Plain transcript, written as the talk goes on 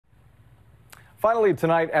Finally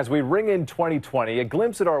tonight, as we ring in 2020, a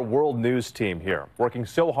glimpse at our world news team here, working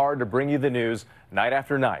so hard to bring you the news night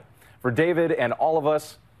after night. For David and all of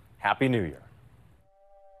us, Happy New Year.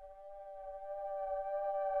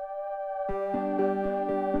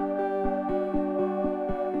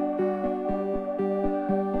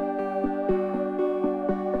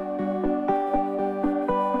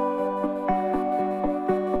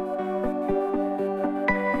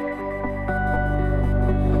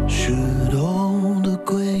 Should old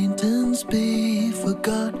acquaintance be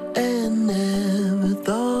forgot and never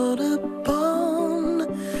thought upon,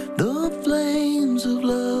 the flames of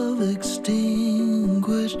love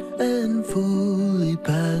extinguished and fully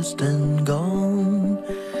past and gone?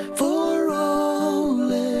 For all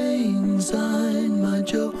lang syne, my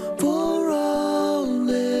Joe, for all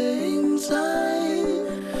lang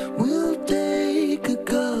syne, we'll take a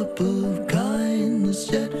cup of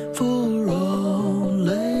kindness yet for all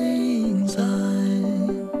lang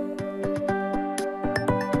syne.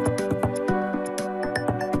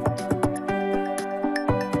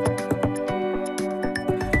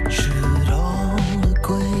 Should all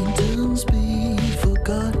acquaintance be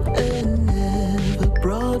forgot and never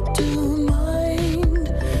brought to mind?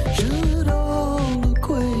 Should all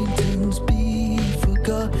acquaintance be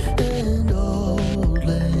forgot and auld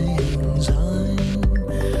lang syne?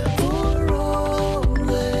 For auld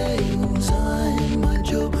lang syne, my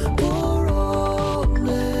Joe, for auld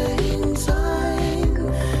lang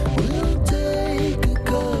syne, we'll take a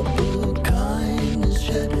cup of kindness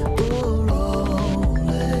yet for auld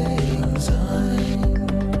lang syne.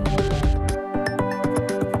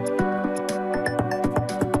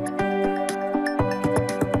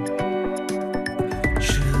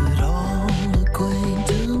 Should all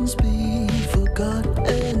acquaintance be forgot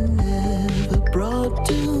and never brought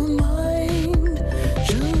to mind?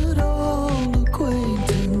 Should all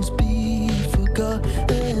acquaintance be forgot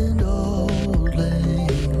and auld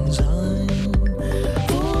lang syne?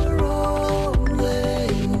 For auld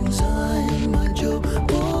lang syne, my Joe,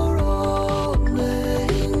 for auld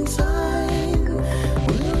lang syne,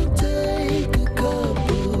 we'll take a cup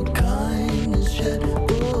of kindness yet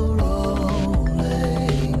for auld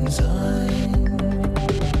lang syne.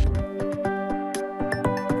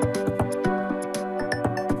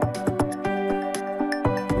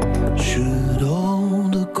 Should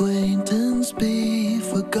old acquaintance be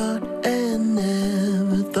forgot and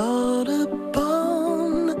never thought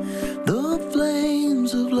upon, the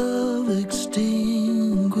flames of love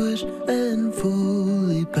extinguished and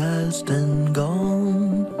fully past and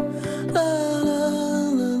gone? La la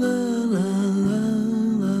la la la la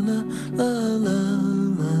la la la la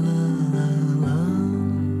la la.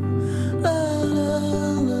 La la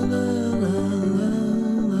la la la la la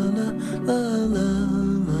la la la.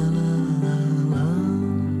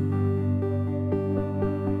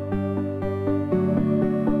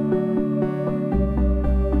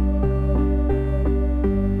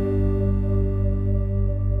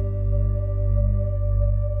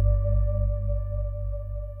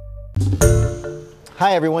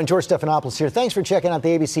 Hi everyone, George Stephanopoulos here. Thanks for checking out the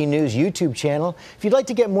ABC News YouTube channel. If you'd like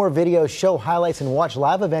to get more videos, show highlights, and watch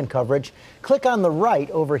live event coverage, click on the right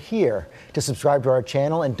over here to subscribe to our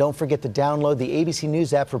channel, and don't forget to download the ABC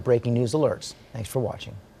News app for breaking news alerts. Thanks for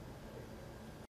watching.